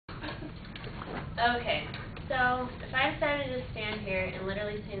Okay, so if I decided to stand here and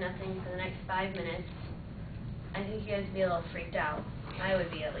literally say nothing for the next 5 minutes, I think you guys would be a little freaked out. I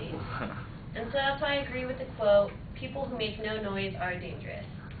would be, at least. And so that's why I agree with the quote, people who make no noise are dangerous.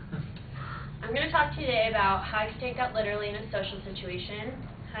 I'm going to talk to you today about how you take that literally in a social situation,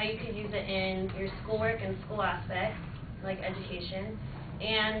 how you could use it in your schoolwork and school aspects, like education,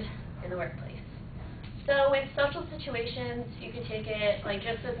 and in the workplace. So with social situations, you could take it like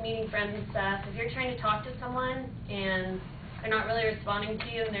just with meeting friends and stuff. If you're trying to talk to someone and they're not really responding to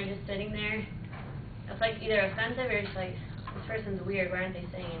you and they're just sitting there, it's like either offensive or just like, this person's weird, why aren't they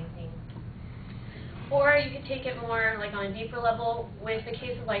saying anything? Or you could take it more like on a deeper level with the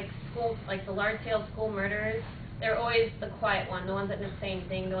case of like school, like the large-scale school murders. They're always the quiet one, the ones that don't say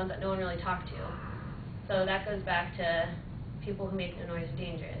anything, the ones that no one really talked to. So that goes back to people who make no noise are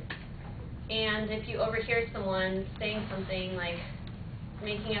dangerous. And if you overhear someone saying something like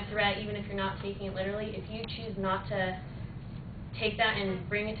making a threat, even if you're not taking it literally, if you choose not to take that and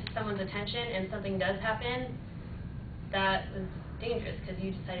bring it to someone's attention and something does happen, that is dangerous because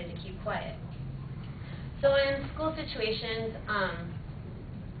you decided to keep quiet. So in school situations,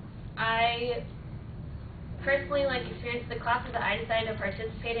 I personally experienced the classes that I decided to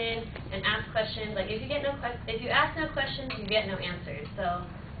participate in and ask questions. Like if you ask no questions, you get no answers. So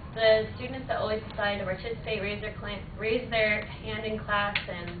the students that always decide to participate raise their hand in class,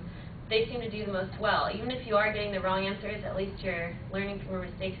 and they seem to do the most well. Even if you are getting the wrong answers, at least you're learning from your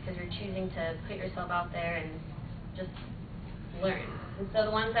mistakes because you're choosing to put yourself out there and just learn. And so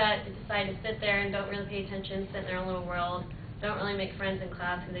the ones that decide to sit there and don't really pay attention, sit in their own little world, don't really make friends in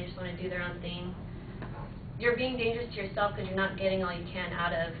class because they just want to do their own thing, you're being dangerous to yourself because you're not getting all you can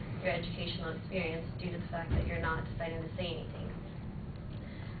out of your educational experience due to the fact that you're not deciding to say anything.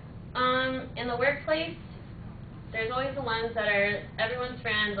 In the workplace, there's always the ones that are everyone's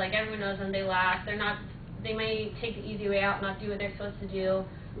friends, like everyone knows them, they laugh, they may take the easy way out, not do what they're supposed to do,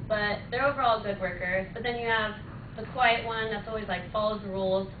 but they're overall a good worker. But then you have the quiet one that's always follows the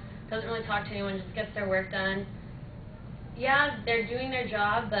rules, doesn't really talk to anyone, just gets their work done. Yeah, they're doing their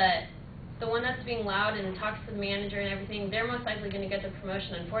job, but the one that's being loud and talks to the manager and everything, they're most likely going to get the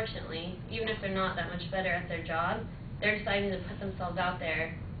promotion, unfortunately. Even if they're not that much better at their job, they're deciding to put themselves out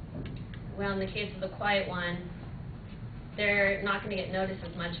there. Well, in the case of the quiet one, they're not going to get noticed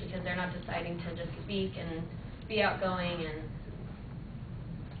as much because they're not deciding to just speak and be outgoing and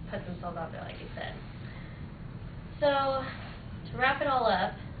put themselves out there, like you said. So, to wrap it all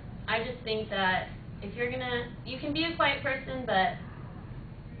up, I just think that if you can be a quiet person, but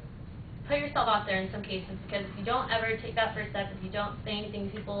put yourself out there in some cases, because if you don't ever take that first step, if you don't say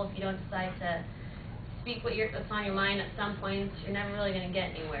anything to people, if you don't decide to speak what's on your mind at some points, you're never really going to get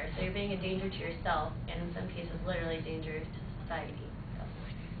anywhere. So you're being a danger to yourself, and in some cases, literally a danger to society.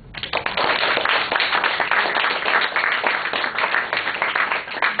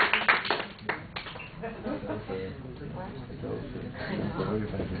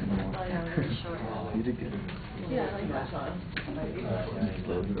 You did good. Yeah, I like that song.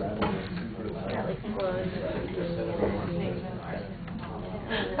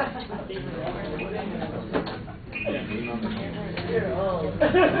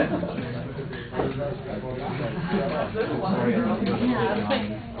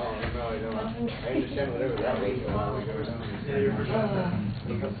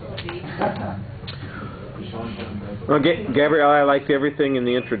 Well, Gabriella, I liked everything in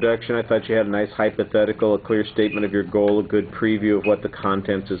the introduction. I thought you had a nice hypothetical, a clear statement of your goal, a good preview of what the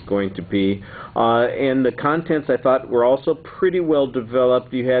contents is going to be. And the contents, I thought, were also pretty well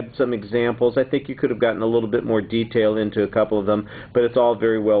developed. You had some examples. I think you could have gotten a little bit more detail into a couple of them, but it's all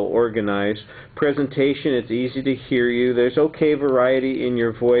very well organized. Presentation, it's easy to hear you. There's okay variety in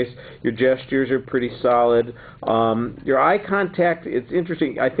your voice. Your gestures are pretty solid. Your eye contact, it's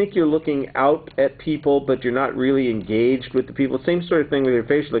interesting. I think you're looking out at people, but you're not really engaged with the people. Same sort of thing with your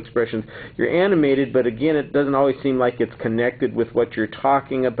facial expressions. You're animated, but again, it doesn't always seem like it's connected with what you're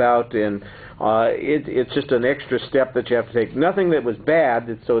talking about, and it's just an extra step that you have to take. Nothing that was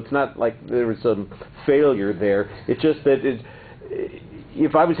bad, so it's not like there was some failure there. It's just that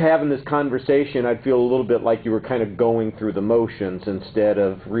if I was having this conversation, I'd feel a little bit like you were kind of going through the motions instead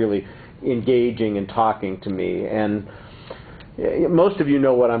of really engaging and talking to me. And most of you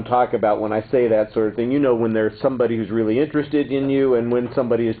know what I'm talking about when I say that sort of thing. You know when there's somebody who's really interested in you and when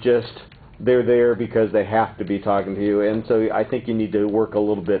somebody is just, they're there because they have to be talking to you. And so I think you need to work a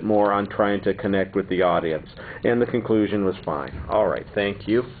little bit more on trying to connect with the audience. And the conclusion was fine. All right, thank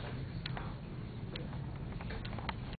you.